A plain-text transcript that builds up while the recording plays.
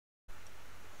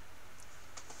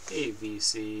Hey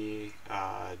VC,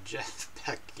 Jeff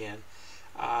back again.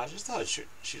 Just thought I'd shoot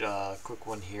a quick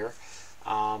one here.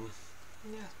 Yeah,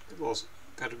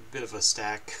 got a bit of a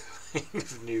stack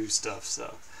of new stuff,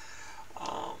 so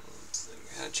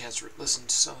had a chance to listen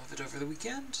to some of it over the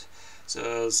weekend.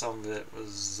 So some of it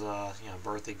was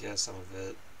birthday gifts, some of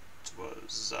it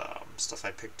was stuff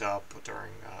I picked up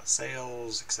during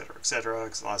sales, etc., etc.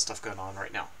 Because a lot of stuff going on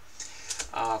right now.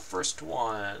 First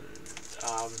one.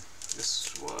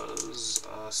 This was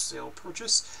a sale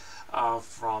purchase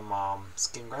from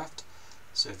Skin Graft.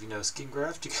 So if you know Skin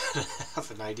Graft, you kind of have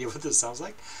an idea what this sounds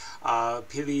like.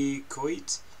 Pili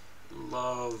Coit,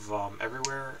 Love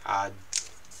Everywhere. I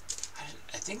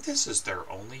think this is their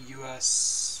only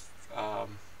U.S.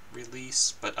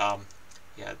 Release, but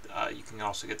you can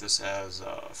also get this as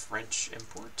a French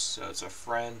import. So it's a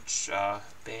French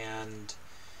band.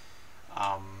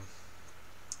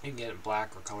 You can get it in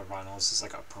black or color vinyl. This is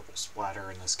like a purple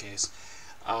splatter in this case.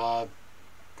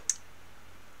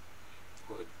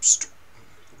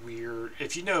 Weird.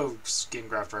 If you know Skin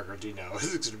Graft Records, you know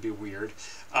it's going to be weird.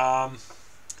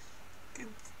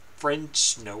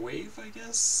 French no wave, I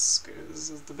guess.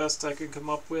 This is the best I can come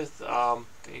up with.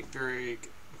 Very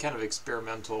kind of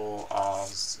experimental.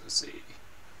 Let's see.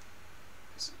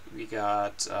 We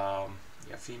got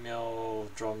female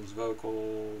drums,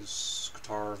 vocals,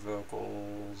 guitar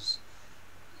vocals,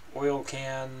 oil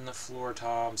can, floor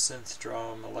tom, synth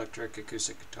drum, electric,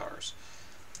 acoustic guitars,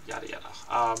 yada yada.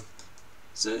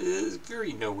 So it's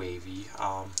very no wavy.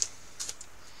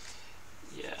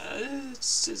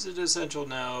 Is it essential?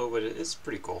 No, but it's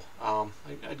pretty cool.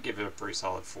 I'd give it a pretty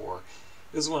solid 4.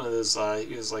 It was one of those.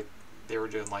 It was like they were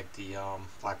doing like the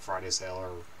Black Friday sale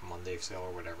or Monday sale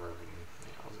or whatever.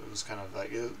 It was kind of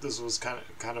like this was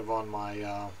kind of on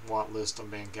my want list on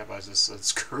Bandcamp. I just said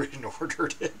screw it and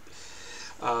ordered it.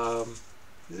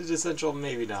 Is it essential?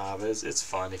 Maybe not, but it's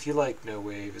fun. If you like no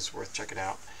wave, it's worth checking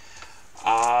out.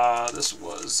 This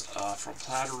was from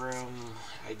Plaid Room.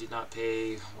 I did not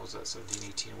pay. What was that, 17,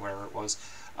 18, whatever it was.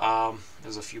 It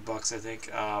was a few bucks, I think.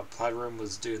 Plaid Room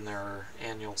was doing their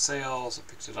annual sale, so I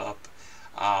picked it up.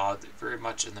 Very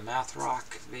much in the math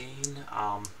rock vein.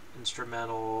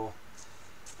 Instrumental.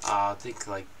 I think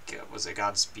like was it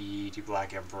Godspeed, You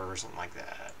Black Emperor, or something like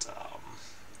that,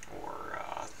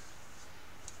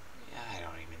 I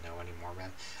don't even know anymore,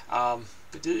 man.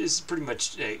 But it's pretty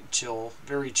much a chill,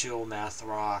 very chill math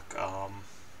rock.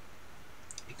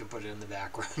 You can put it in the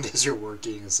background as you're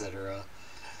working, etc.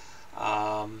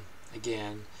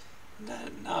 Again,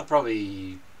 not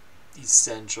probably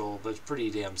essential, but pretty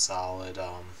damn solid.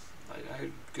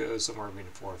 I'd go somewhere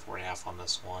between 4 and 4.5 on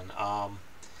this one.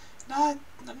 I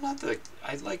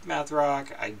like math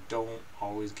rock. I don't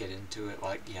always get into it.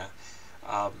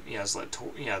 It's like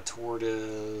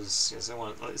Tortoise. It's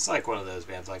like one of those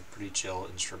bands, like pretty chill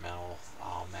instrumental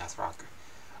math rock.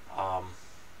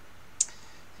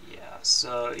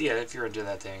 If you're into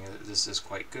that thing, this is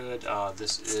quite good.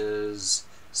 This is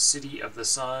City of the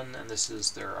Sun, and this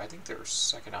is I think their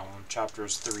second album,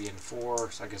 chapters 3 and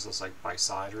 4. So I guess it's like by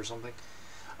side or something.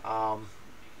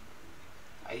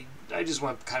 I just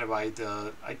went kind of by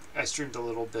I streamed a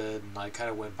little bit, and I kind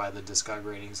of went by the discog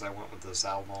ratings. I went with this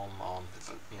album,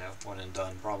 one and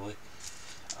done probably.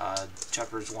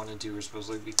 Chapters 1 and 2 are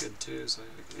supposed to be good too, so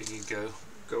you can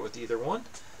go with either one.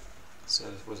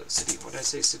 So was it City? What did I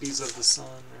say? Cities of the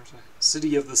Sun or something?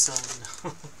 City of the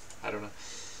Sun? I don't know.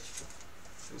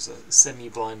 It was a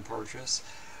semi-blind purchase,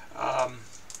 but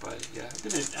yeah,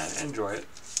 I enjoy it.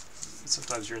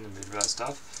 Sometimes you're in the mood for that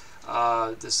stuff.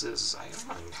 This is, I don't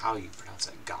know how you pronounce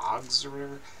that, Gogs or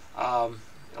whatever.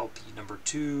 LP number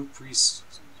 2,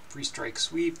 pre-strike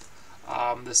sweep.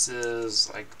 This is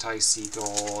like Ty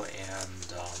Segall,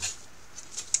 and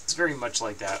it's very much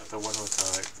like that. The one with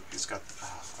he's got,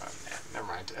 never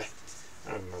mind. I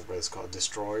don't remember what it's called,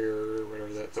 Destroyer or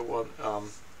whatever. The one,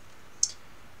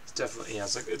 it's definitely,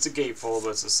 it's a gatefold,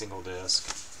 but it's a single disc.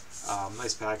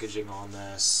 Nice packaging on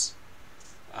this.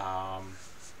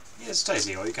 It's Ty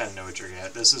Segall. You kind of know what you're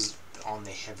getting. This is on the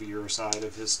heavier side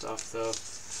of his stuff, though.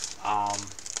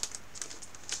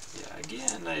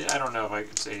 Again, I don't know if I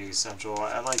could say essential.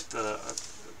 I like the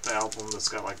album that's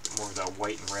got like more of that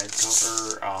white and red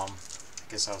cover. I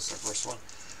guess that was the first one.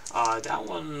 That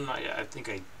one I think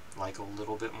I like a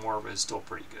little bit more, but it's still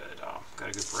pretty good. Got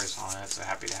a good price on it, so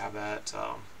happy to have that.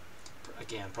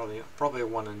 Again, probably a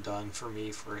one and done for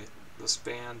me for this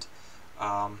band.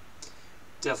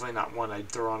 Definitely not one I'd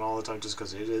throw on all the time just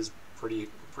because it is pretty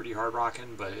hard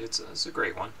rocking, but it's a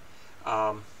great one.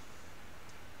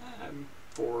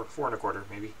 4.25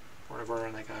 maybe. 4.25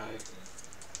 on that guy.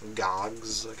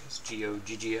 Gogs, I guess,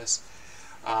 Goggs.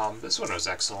 This one was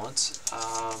excellent.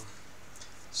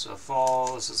 So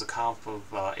Fall, this is a comp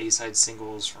of A-side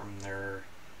singles from their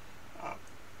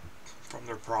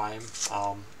prime,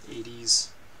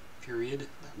 80s period,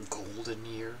 golden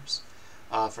years,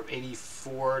 from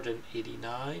 84 to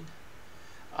 89.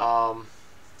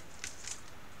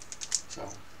 So,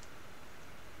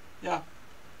 yeah,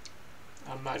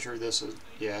 I'm not sure this is,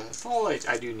 yeah, Fall,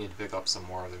 I do need to pick up some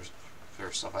more. There's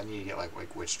stuff. I need to get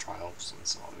like Witch Trials and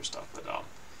some other stuff, but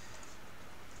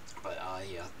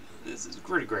yeah, this is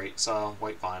pretty great. It's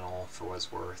white vinyl for what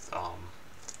it's worth. Kind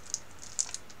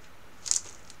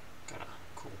of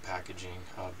cool packaging.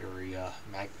 Very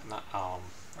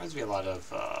reminds me a lot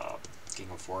of King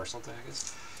of 4 or something, I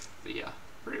guess. But yeah,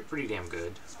 pretty damn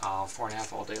good.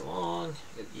 4.5 all day long.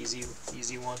 Easy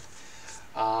one.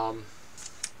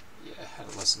 Yeah, I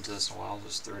hadn't listened to this in a while.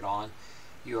 Just threw it on.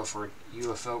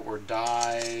 UFO or Die.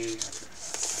 I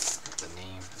forgot the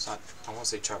name. It's not. I want to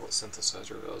say Chocolate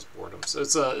Synthesizer, but it was Boredom. So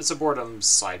it's a Boredom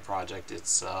side project.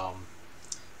 It's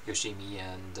Yoshimi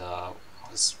and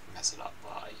let's mess it up.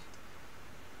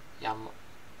 Yamashita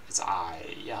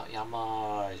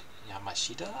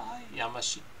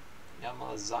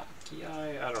Yamazaki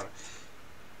I don't know.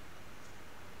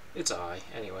 It's I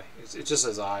anyway. It just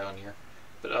says I on here,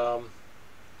 but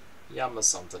Yama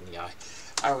something. Yeah,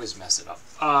 I always mess it up.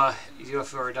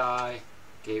 UFO or Die,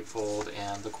 gatefold,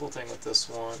 and the cool thing with this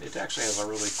one, it actually has a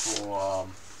really cool.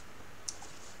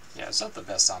 Yeah, it's not the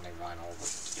best sounding vinyl, but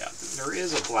yeah, there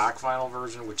is a black vinyl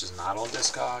version which is not on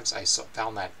Discogs. I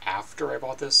found that after I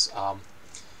bought this.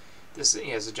 This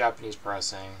is a Japanese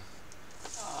pressing.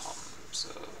 So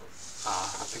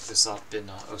I picked this up in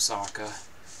Osaka.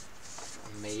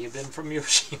 May have been from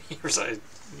Yoshimi or something.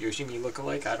 Yoshimi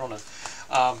lookalike. I don't know.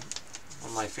 One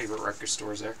of my favorite record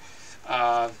stores there.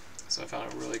 So I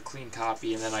found a really clean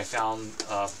copy, and then I found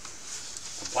a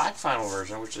black vinyl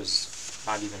version, which is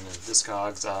not even in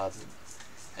Discogs.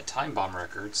 At Time Bomb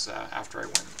Records. After I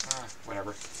went,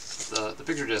 whatever. The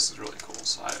picture disc is really cool.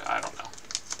 So I don't know.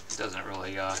 It doesn't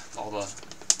really all the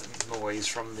noise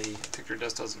from the picture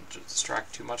disc doesn't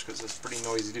distract too much because it's pretty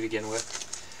noisy to begin with.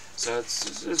 So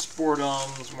it's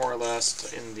Boredom's more or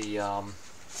less in the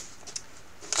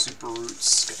Super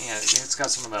Roots. Yeah, it's got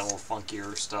some of that little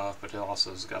funkier stuff, but it also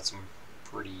has got some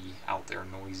pretty out there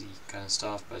noisy kind of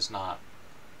stuff. But it's not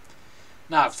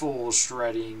full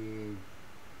shredding.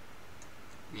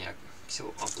 Yeah,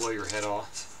 blow your head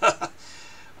off.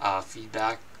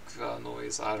 Feedback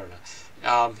noise. I don't know.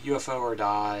 UFO or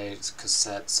Die. It's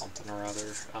cassette something or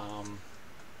other.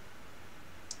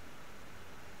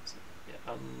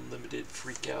 Unlimited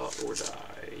Freak Out or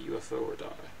Die. UFO or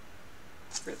Die.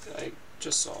 I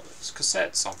just saw this.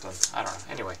 Cassette something. I don't know.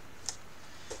 Anyway.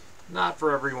 Not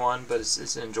for everyone, but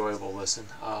it's an enjoyable listen.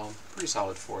 Pretty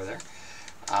solid 4 there.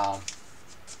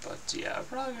 But yeah,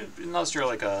 probably, unless you're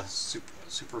like a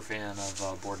super fan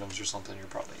of Boredoms or something, you're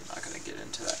probably not going to get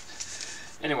into that.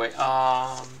 Anyway,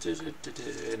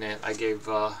 and then I gave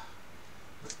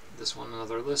this one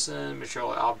another listen.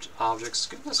 Material Objects.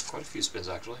 Give this quite a few spins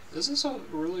actually. This is a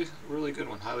really good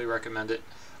one. Highly recommend it.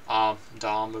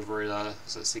 Dom over at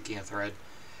Seeking a Thread.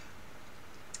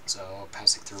 So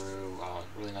passing through,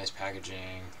 really nice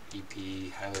packaging. EP.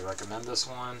 Highly recommend this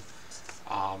one.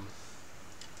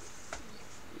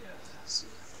 Yes.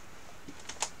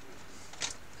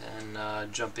 And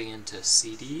jumping into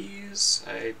CDs,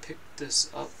 I picked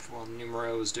this up while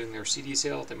Numero was doing their CD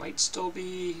sale. They might still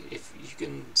be, if you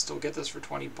can still get this for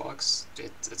 20 bucks,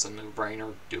 it's a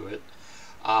no-brainer, do it.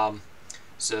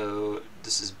 So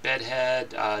this is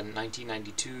Bedhead,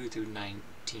 1992 through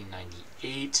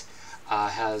 1998.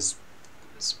 Has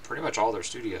pretty much all their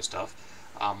studio stuff.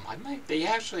 They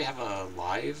actually have a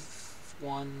live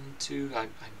one too. I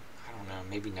don't know,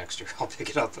 maybe next year I'll pick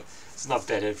it up. It's not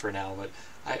Bedhead for now, but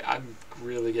I'm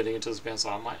really getting into this band, so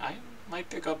I might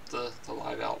pick up the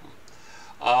live album.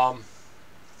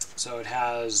 So it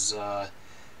has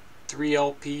 3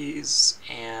 LPs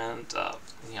and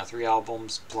 3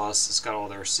 albums, plus it's got all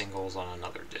their singles on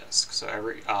another disc. So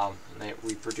and it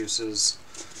reproduces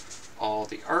all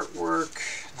the artwork.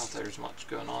 Not that there's much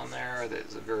going on there.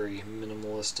 There's a very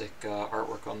minimalistic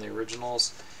artwork on the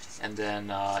originals, and then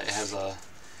it has a.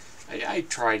 I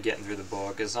tried getting through the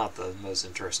book. It's not the most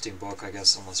interesting book, I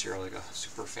guess, unless you're like a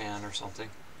super fan or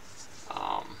something.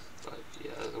 But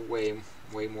yeah, way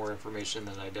more information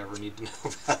than I'd ever need to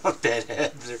know about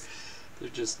Bedhead. They're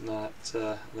just not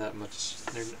that much.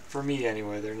 For me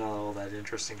anyway, they're not all that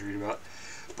interesting to read about.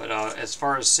 But as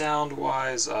far as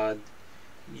sound-wise,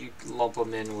 you lump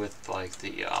them in with like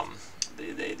the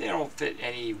they don't fit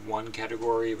any one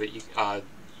category, but you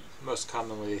most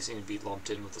commonly they seem to be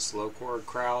lumped in with the slowcore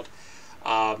crowd.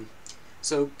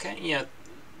 So kind of, yeah,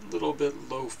 a little bit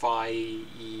lo-fi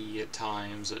at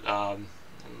times. And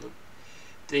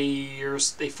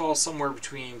they fall somewhere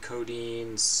between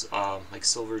codeines, like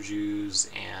Silver Jews,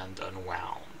 and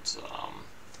Unwound.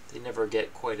 They never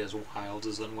get quite as wild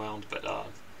as Unwound, but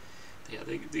yeah,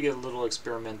 they get a little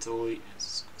experimental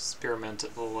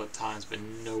at times, but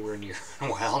nowhere near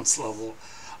Unwound's level.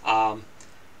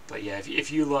 But yeah,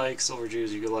 if you like Silver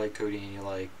Jews, you like Codeine, you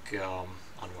like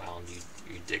Unwound,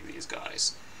 you dig these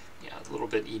guys. Yeah, a little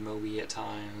bit emo-y at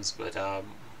times, but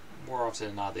more often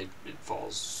than not, it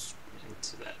falls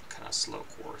into that kind of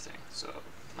slowcore thing. So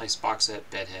nice box set,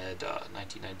 Bedhead,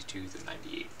 1992 through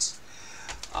 98.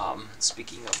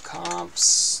 Speaking of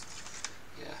comps,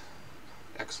 yeah,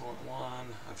 excellent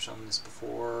one. I've shown this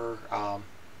before. I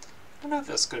don't know if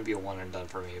that's going to be a one and done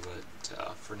for me, but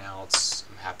for now,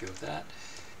 I'm happy with that.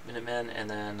 Minutemen, and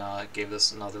then gave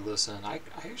this another listen. I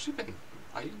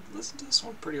listen to this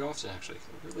one pretty often, actually.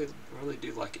 I really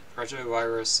do like it.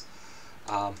 Retrovirus,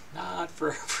 not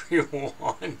for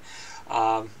everyone.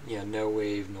 No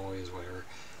wave noise, whatever.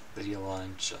 Video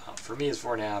lunch. For me, it's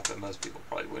 4.5, but most people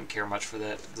probably wouldn't care much for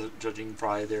that, judging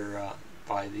by the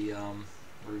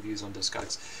reviews on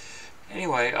Discogs.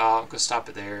 Anyway, I'm gonna stop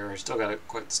it there. Still got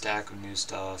quite a stack of new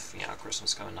stuff.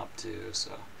 Christmas coming up too,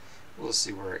 so we'll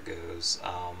see where it goes.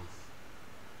 So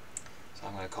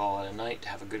I'm gonna call it a night.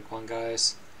 Have a good one,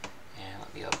 guys, and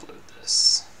let me upload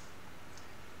this.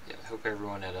 Yeah, I hope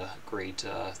everyone had a great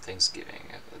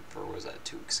Thanksgiving. Or was that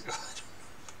 2 weeks ago?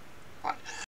 Bye.